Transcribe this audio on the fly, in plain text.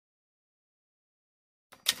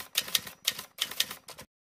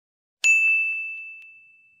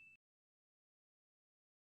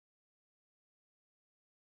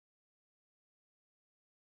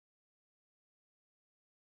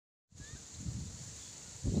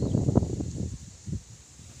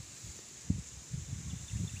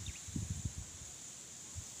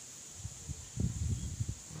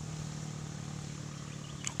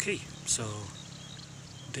So,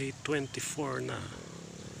 day 24 na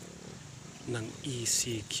ng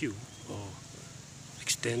ECQ o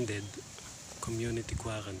Extended Community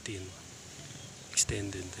Quarantine.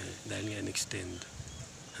 Extended dahil nga extend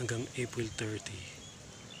hanggang April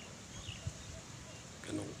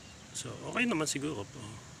 30. Ganun. So, okay naman siguro po.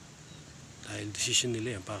 Dahil decision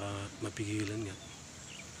nila yan para mapigilan nga.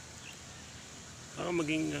 Para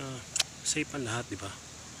maging safe ang lahat, di ba?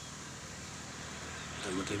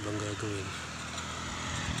 Wala mo tayo ibang gagawin.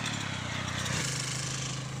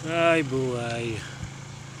 Ay, buhay.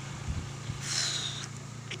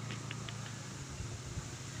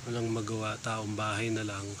 Walang magawa, taong bahay na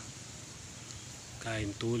lang. Kain,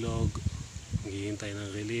 tulog, maghihintay ng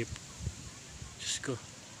relief. Diyos ko,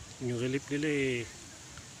 yung relief nila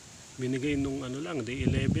binigay nung lang, day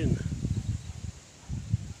 11.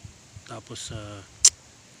 Tapos,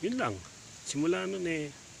 yun lang. Simula nun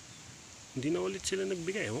hindi na ulit sila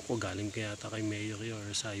nagbigay. Ewan ko, galing kaya ata kay Mayor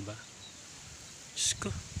or sa iba. Diyos ko,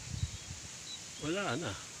 wala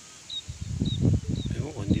na.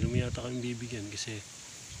 Ewan ko, hindi naman yata kami bibigyan kasi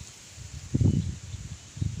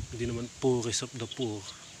hindi naman poorest of the poor.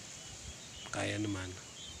 Kaya naman.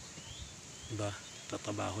 Diba?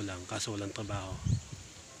 Tatrabaho lang, kaso walang trabaho.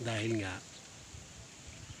 Dahil nga,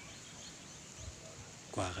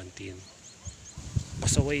 quarantine.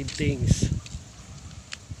 Pass away things.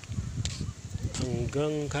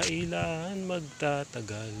 Hanggang kailan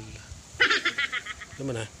magtatagal.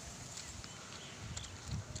 Naman ha.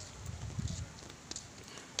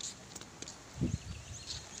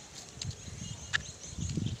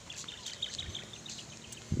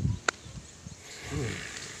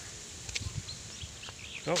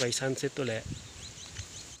 Okay, sunset ulit.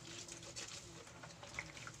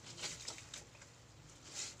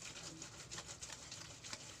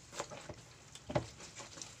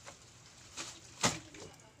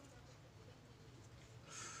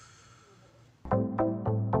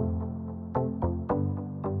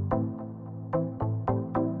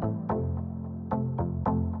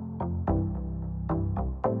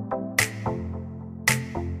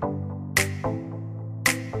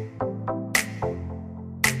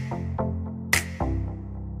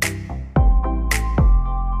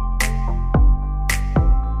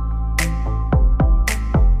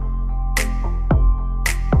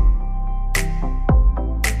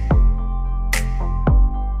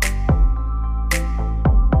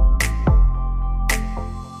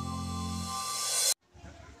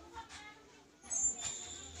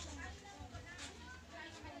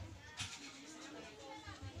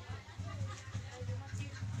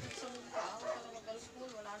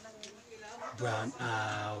 Brown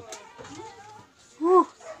out. Woo!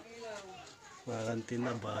 Quarantine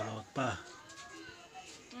na, brown out pa.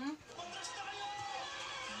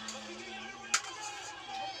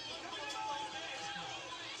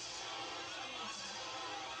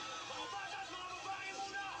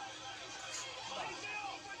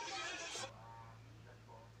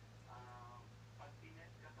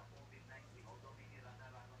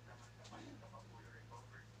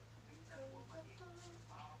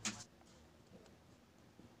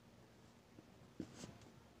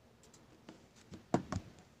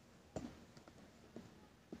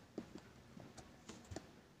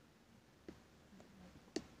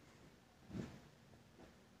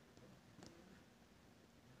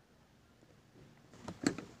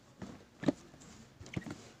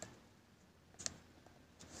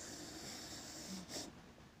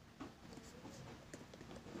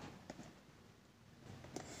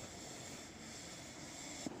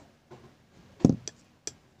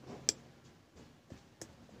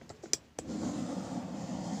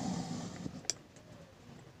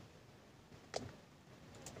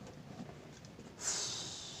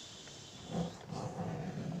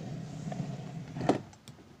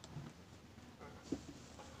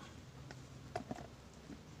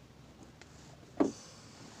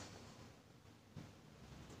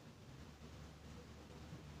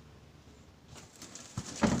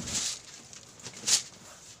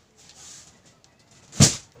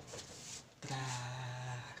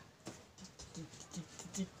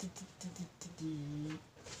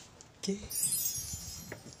 Okay.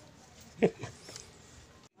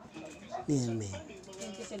 Yan, man.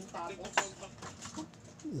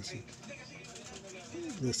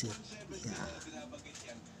 Lucy.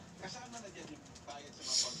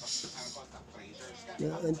 Yeah.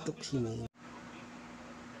 Naantok si May.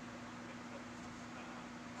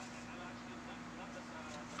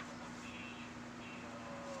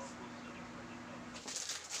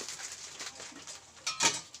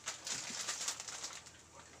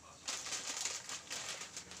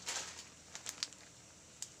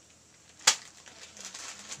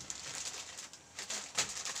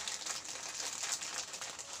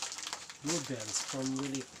 Noodles from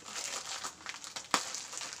Willie.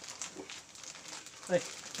 Ay,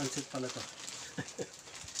 pansit pala to.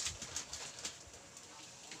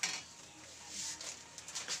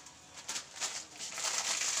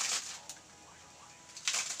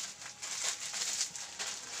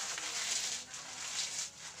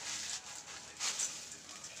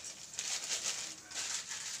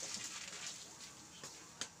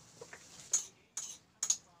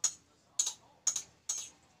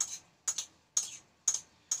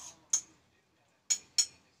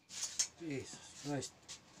 Jesus Christ.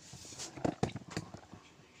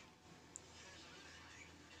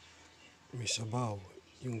 May sabaw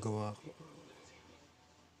yung gawa ko.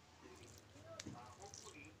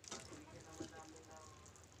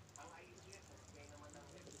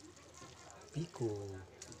 Pico.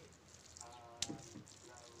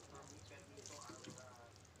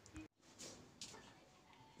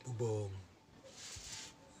 Bubong.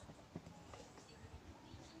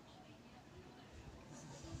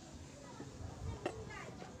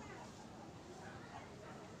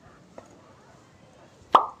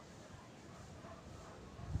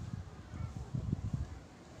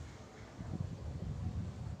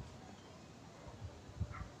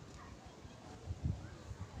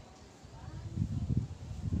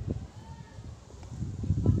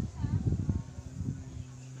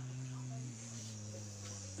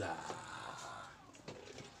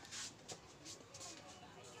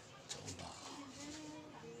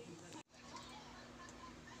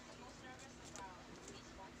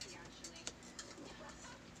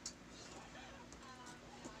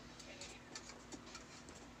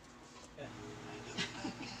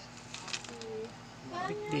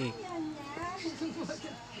 Piknik.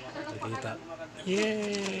 Nakita.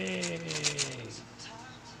 Yay!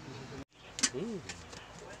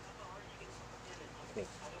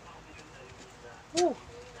 Ay.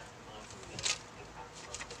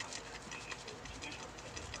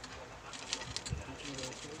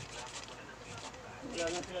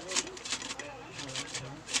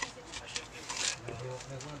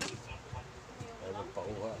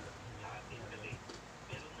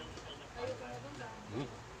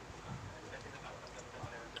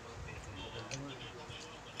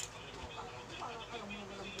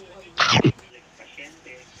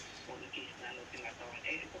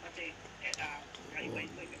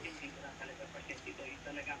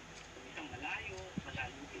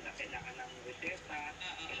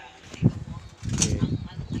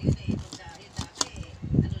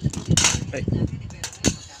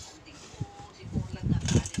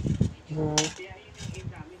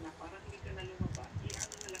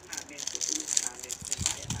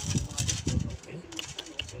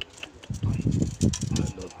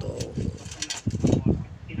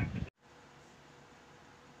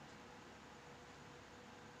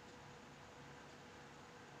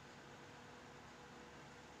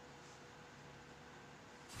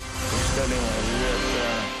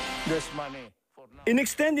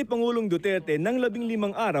 In-extend ni Pangulong Duterte ng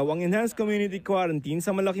 15 araw ang enhanced community quarantine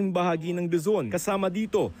sa malaking bahagi ng Luzon. Kasama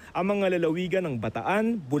dito ang mga lalawigan ng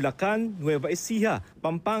Bataan, Bulacan, Nueva Ecija,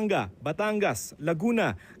 Pampanga, Batangas,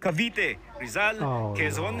 Laguna, Cavite, Rizal,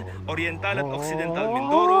 Quezon, Oriental at Occidental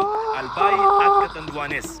Mindoro, Albay at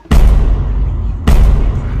Catanduanes.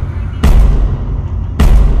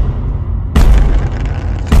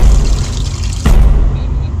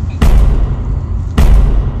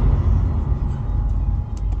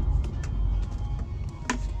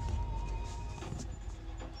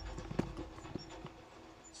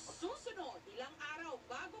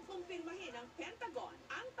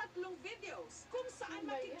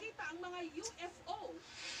 UFO.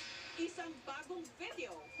 Isang bagong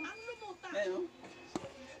video ang lumutang.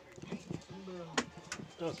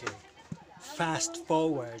 Okay. Fast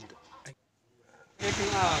forward.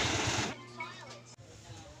 Picking up.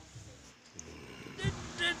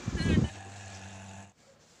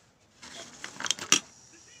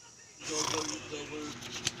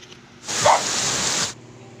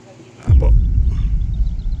 Apo.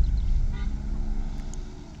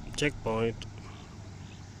 Checkpoint.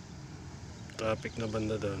 Traffic na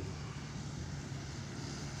banda doon.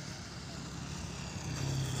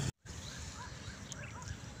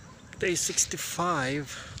 Day 65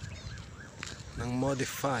 ng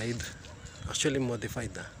modified. Actually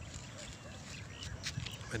modified na.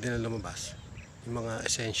 Pwede na lumabas. Yung mga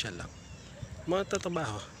essential lang. Mga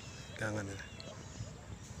tatrabaho. Kaya nga nila.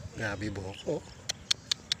 Grabe buhok ko.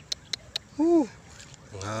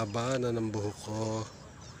 Ang haba na ng buhok ko.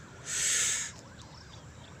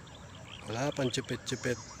 Wala pang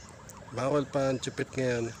chipit-chipit. Bawal pa ang chipit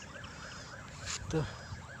ngayon. Ito.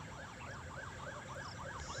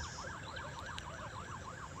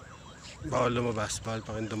 Bawal lumabas, bawal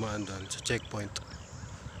pa rin dumaan doon sa checkpoint.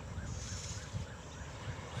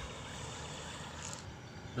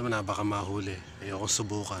 Naman na, baka mahuli. Ayokong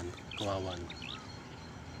subukan. Kawawan.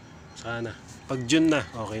 Sana. Pag June na,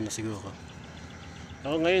 okay na siguro.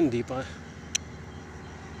 Ako ngayon, di pa.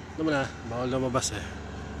 Naman na, bawal lumabas eh.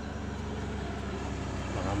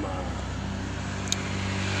 Baka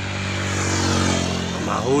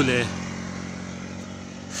mahuli.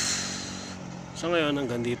 So ngayon,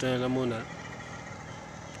 hanggang dito na lang muna.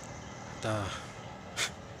 At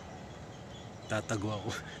tatago ako.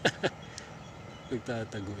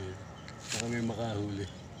 Nagtatago eh. Baka may makahuli.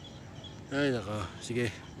 Ay nako, sige,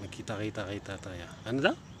 magkita-kita tayo. Ano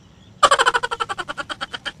daw?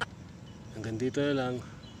 Hanggang dito na lang.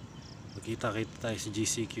 Magkita-kita tayo sa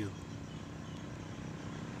GCQ.